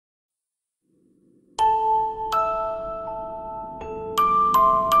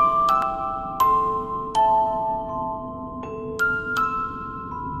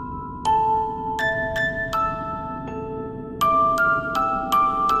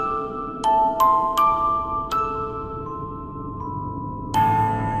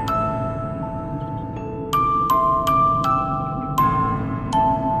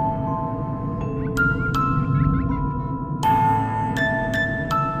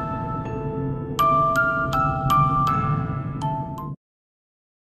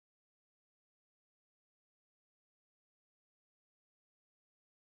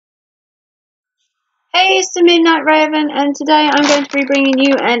Hey, it's the Midnight Raven, and today I'm going to be bringing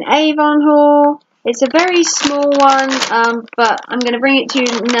you an Avon haul. It's a very small one, but I'm going to bring it to you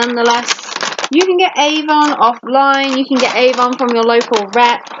nonetheless. You can get Avon offline, you can get Avon from your local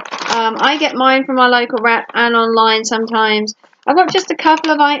rep. I get mine from my local rep and online sometimes. I've got just a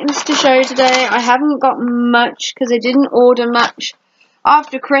couple of items to show today. I haven't got much because I didn't order much.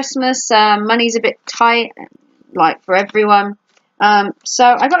 After Christmas, money's a bit tight, like for everyone. So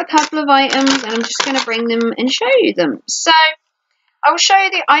I got a couple of items and I'm just going to bring them and show you them. So I will show you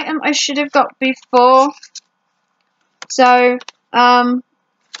the item I should have got before. So I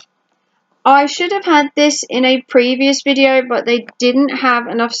should have had this in a previous video, but they didn't have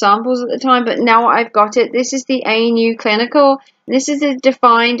enough samples at the time, but now I've got it. This is the ANU Clinical. This is the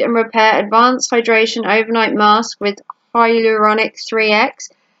Defined and Repair Advanced Hydration Overnight Mask with Hyaluronic 3X.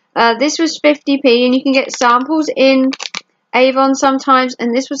 This was 50p, and you can get samples in Avon sometimes,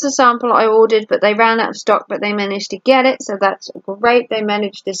 and this was a sample I ordered, but they ran out of stock, but they managed to get it, so that's great. They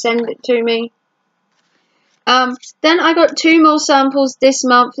managed to send it to me. Then I got two more samples this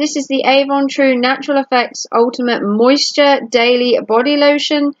month. This is the Avon True Natural Effects Ultimate Moisture Daily Body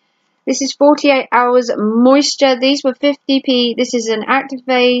Lotion. This is 48 hours moisture. These were 50p. This is an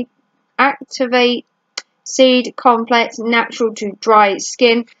Activate Seed Complex Natural to Dry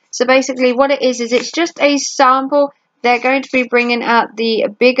Skin. So basically what it is it's just a sample. They're going to be bringing out the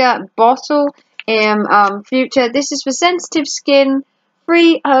bigger bottle in future. This is for sensitive skin,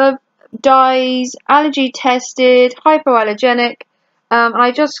 free of dyes, allergy tested, hypoallergenic.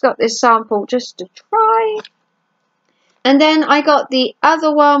 I just got this sample just to try. And then I got the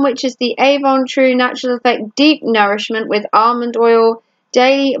other one, which is the Avon True Natural Effect Deep Nourishment with Almond Oil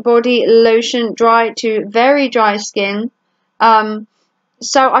Daily Body Lotion, dry to very dry skin.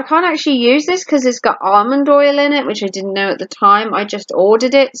 So I can't actually use this because it's got almond oil in it, which I didn't know at the time. I just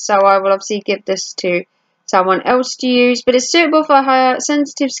ordered it, so I will obviously give this to someone else to use. But it's suitable for her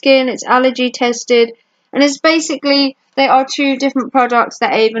sensitive skin. It's allergy tested, and it's basically, they are two different products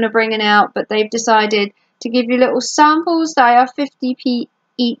that Avon are bringing out, but they've decided to give you little samples that are 50p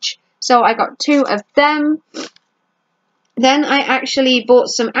each. So I got two of them. Then I actually bought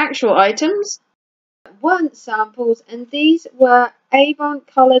some actual items. One samples, and these were Avon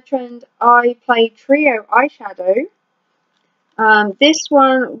Color Trend Eye Play Trio eyeshadow. This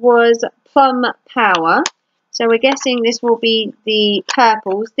one was Plum Power, so we're guessing this will be the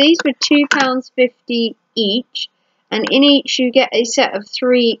purples. These were £2.50 each, and in each you get a set of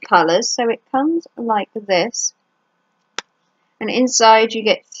 3 colours, so it comes like this, and inside you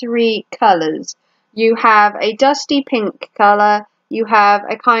get 3 colours. You have a dusty pink colour, you have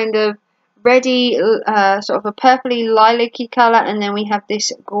a kind of reddy, sort of a purpley lilac-y colour, and then we have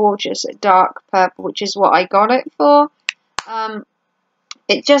this gorgeous dark purple, which is what I got it for.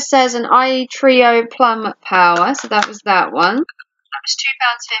 It just says an eye trio plum power, so that was that one. That was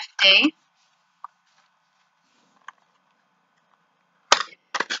 £2.50.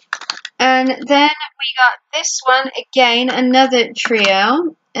 And then we got this one again, another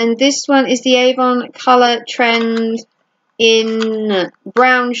trio, and this one is the Avon Color Trend in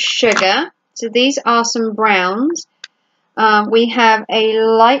brown sugar. So these are some browns. We have a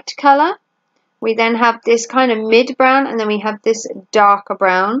light color. We then have this kind of mid brown, and then we have this darker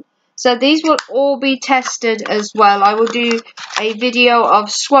brown. So these will all be tested as well. I will do a video of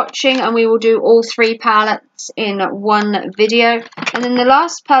swatching, and we will do all 3 palettes in one video. And then the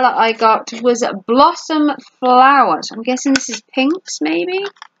last palette I got was Blossom Flowers. I'm guessing this is pinks maybe.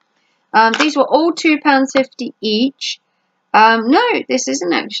 These were all £2.50 each. No, this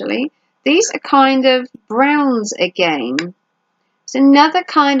isn't actually. These are kind of browns again. It's another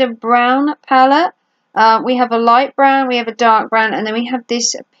kind of brown palette. We have a light brown, we have a dark brown, and then we have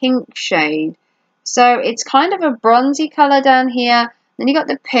this pink shade. So it's kind of a bronzy colour down here. Then you got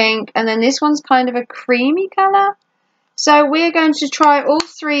the pink, and then this one's kind of a creamy colour. So we're going to try all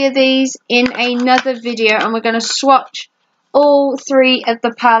 3 of these in another video, and we're going to swatch all 3 of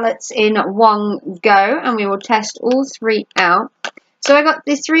the palettes in one go, and we will test all 3 out. So I got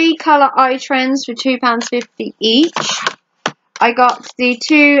the 3 colour eye trends for £2.50 each. I got the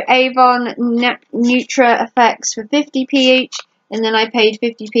 2 Avon Nutra Effects for 50p each, and then I paid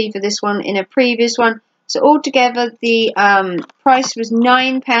 50p for this one in a previous one. So altogether the price was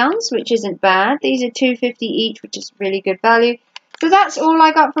 £9, which isn't bad. These are £2.50 each, which is really good value. So that's all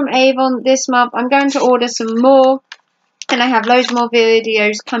I got from Avon this month. I'm going to order some more, and I have loads more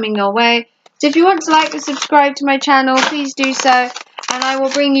videos coming your way. So if you want to like and subscribe to my channel, please do so, and I will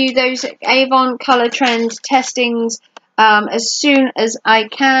bring you those Avon Color Trend testings as soon as I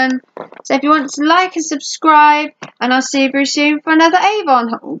can. So if you want to like and subscribe, and I'll see you very soon for another Avon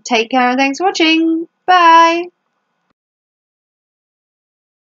haul. Take care and thanks for watching. Bye.